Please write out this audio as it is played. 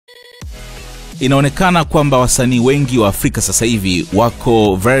Inaonekana kwamba wasanii wengi wa Afrika sasa hivi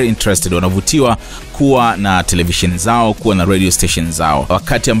wako very interested, wanavutiwa kuwa na television zao, kuwa na radio station zao.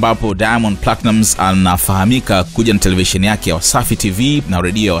 Wakati ambapo Diamond Platnumz anafahamika kuja na television yake ya Wasafi TV na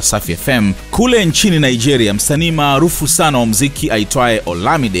radio ya Wasafi FM, kule nchini Nigeria msanii maarufu sana wa muziki aitwaye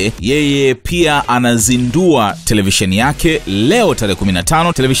Olamide, yeye pia anazindua television yake leo tarehe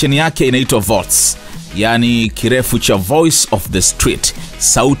 15. Television yake inaitwa Voice, yani kirefu cha Voice of the Street,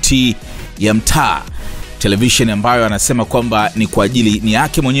 sauti ya mtaa. Television ambayo anasema kwamba ni kwa ajili ni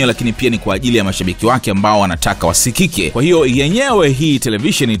yake mwenyewe, lakini pia ni kwa ajili ya mashabiki wake ambao wanataka wasikike. Kwa hiyo yenyewe hii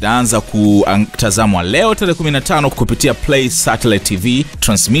television itaanza kutazamwa leo tarehe 15 kupitia Play Satellite TV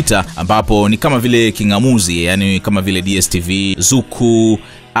transmitter, ambapo ni kama vile kingamuzi, yani kama vile DSTV, Zuku,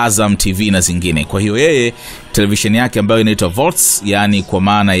 Azam TV na zingine. Kwa hiyo yeye television yake ambayo inaitwa Voice, yani kwa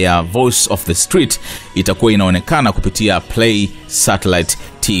maana ya Voice of the Street, itakuwa inaonekana kupitia Play Satellite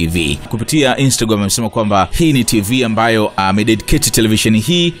TV. Kupitia Instagram amesema kwamba hii ni TV ambayo amededicate television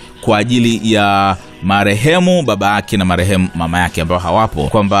hii kwa ajili ya marehemu baba yake na marehemu mama yake ambao hawapo,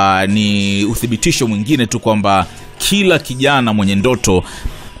 kwamba ni uthibitisho mwingine tu kwamba kila kijana mwenye ndoto,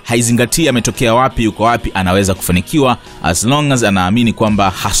 haizingatii ametokea wapi, yuko wapi, anaweza kufanikiwa as long as anaamini kwamba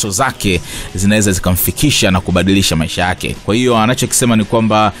haso zake zinaweza zikamfikisha na kubadilisha maisha yake. Kwa hiyo anachokisema ni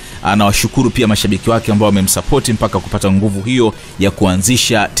kwamba anawashukuru pia mashabiki wake ambao wamemsupport mpaka kupata nguvu hiyo ya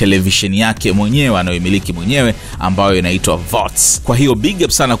kuanzisha television yake mwenyewe anayomiliki mwenyewe ambayo inaitwa Voice. Kwa hiyo big up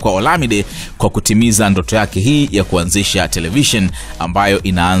sana kwa Olamide kwa kutimiza ndoto yake hii ya kuanzisha television ambayo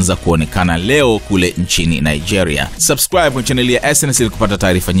inaanza kuonekana leo kule nchini Nigeria. Subscribe kwa channel ya SNS ili kupata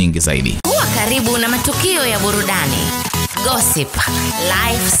taarifa nyingi zaidi. Kuwa karibu na matukio ya burudani, gossip,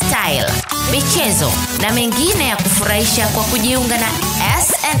 lifestyle, michezo na mengine ya kufurahisha kwa kujiunga na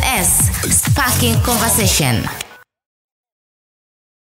SNS Sparking Conversation.